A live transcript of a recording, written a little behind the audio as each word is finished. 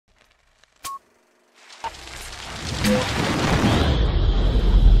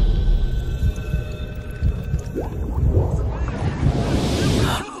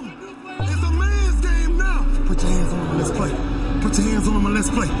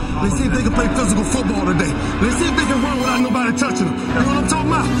play. Let's see if they can play physical football today. Let's see if they can run without nobody touching them. You know what I'm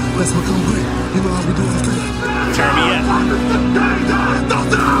talking about? Let's become great. You know how we do after that. Turn me up.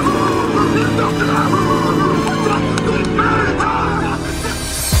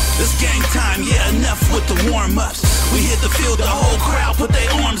 It's game time, yeah, enough with the warm-ups. We hit the field, the whole crowd put their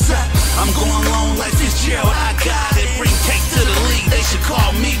arms up. I'm going long like Fitzgerald, I got it. Bring cake to the league, they should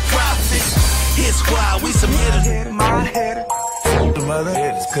call me prophet. Hit squad, we some hitters. My header, fuck the mother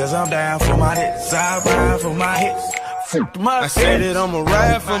hitters, cause I'm down for my hits. I ride for my hits. Fuck the mother. I said it, I'ma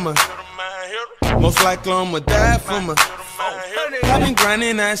ride for my. Most likely I'ma die for my. I've been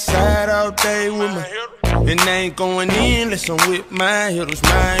grinding outside all day with my. And I ain't going in unless I'm with my hitters,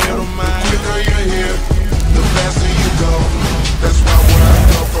 my hitters, my hitters. The quicker you're here, the faster you go. That's why where I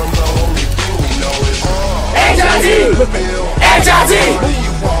come from, the only thing we know is HIT! HIT! HIT!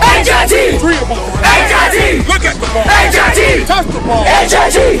 HIT! Look at the ball! HIT! Touch the ball!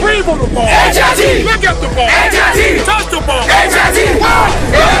 HIT! Breathe on the ball! HIT! Look at the ball! HIT! Touch the ball! HIT! HIT!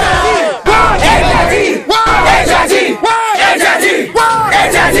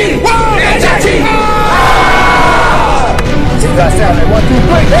 You guys sound like 1, 2,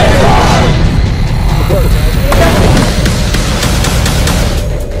 3.